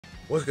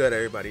What's good,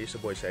 everybody? It's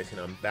your boy Chase, and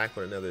I'm back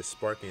with another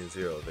Sparking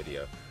Zero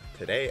video.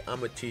 Today I'm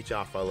gonna teach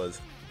y'all fellas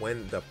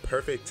when the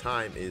perfect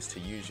time is to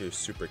use your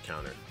super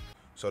counter.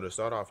 So to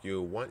start off,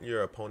 you want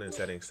your opponent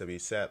settings to be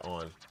set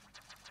on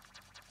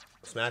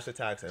smash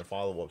attacks and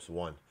follow-ups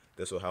 1.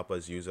 This will help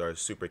us use our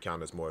super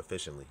counters more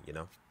efficiently, you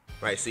know?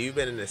 Right, so you've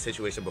been in a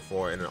situation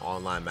before in an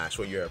online match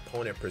where your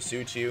opponent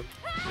pursues you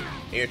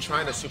and you're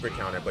trying to super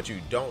counter, but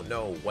you don't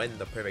know when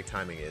the perfect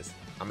timing is.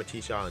 I'm gonna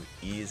teach y'all an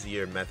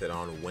easier method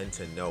on when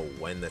to know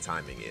when the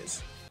timing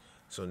is.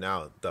 So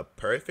now, the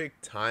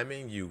perfect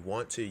timing you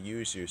want to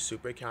use your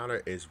super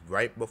counter is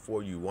right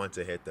before you want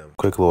to hit them.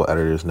 Quick little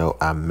editor's note,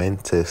 I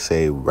meant to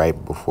say right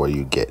before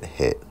you get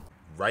hit.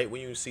 Right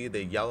when you see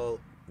the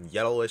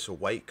yellowish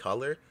white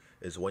color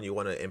is when you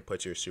want to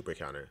input your super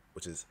counter,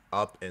 which is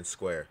up and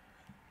square.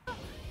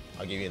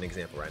 I'll give you an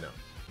example right now.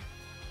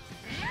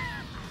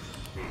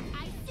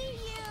 I see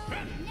you.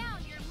 Now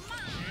you're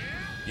mine.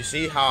 You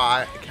see how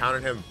I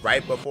countered him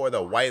right before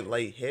the white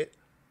light hit?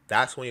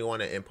 That's when you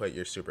want to input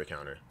your super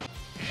counter.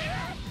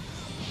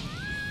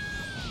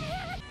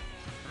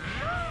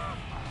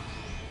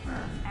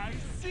 I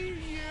see you.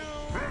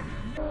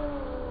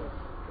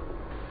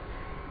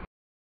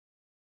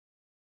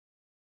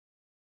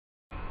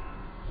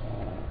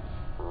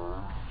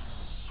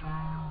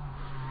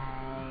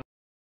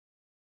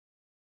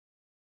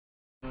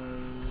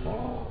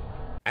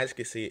 As you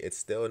can see, it's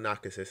still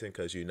not consistent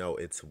because you know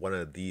it's one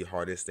of the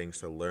hardest things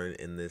to learn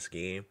in this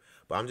game.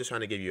 But I'm just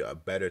trying to give you a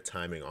better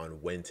timing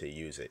on when to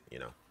use it, you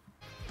know.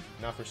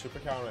 Now for super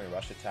counter and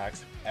rush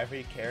attacks,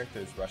 every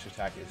character's rush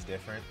attack is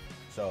different.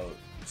 So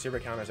super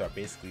counters are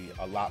basically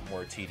a lot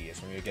more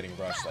tedious when you're getting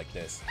rushed like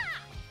this.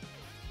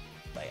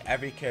 Like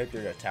every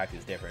character attack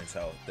is different,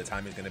 so the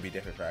timing is going to be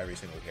different for every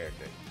single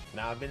character.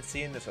 Now I've been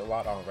seeing this a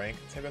lot on rank.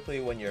 Typically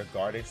when you're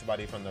guarding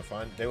somebody from the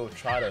front, they will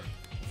try to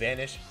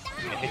vanish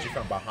and hit you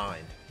from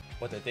behind.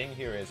 But the thing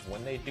here is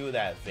when they do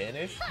that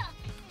vanish,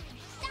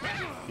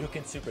 you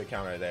can super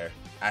counter there.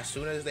 As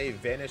soon as they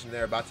vanish and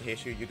they're about to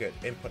hit you, you can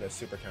input a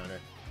super counter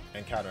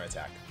and counter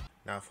attack.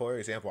 Now for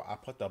example, I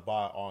put the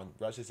bot on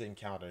rushes and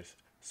counters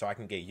so I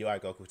can get UI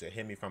Goku to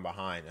hit me from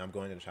behind, and I'm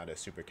going to try to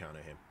super counter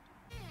him.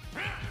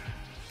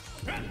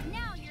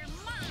 Now you're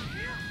mine.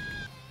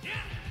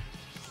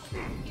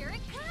 Here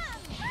it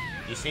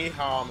comes. You see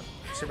how I'm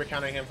super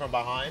countering him from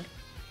behind?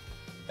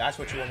 That's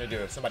what you want to do.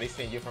 If somebody's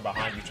hitting you from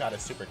behind, you try to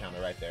super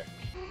counter right there.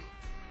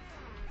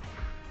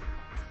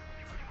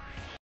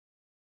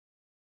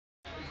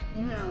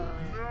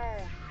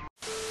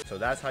 So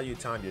that's how you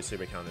time your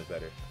super counters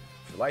better.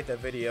 If you like that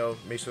video,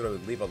 make sure to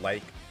leave a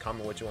like,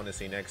 comment what you want to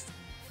see next.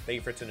 Thank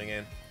you for tuning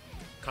in.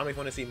 Comment if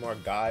you want to see more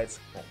guides,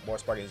 more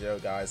Sparking Zero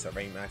guides,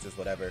 rank matches,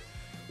 whatever.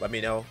 Let me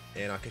know,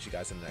 and I'll catch you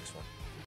guys in the next one.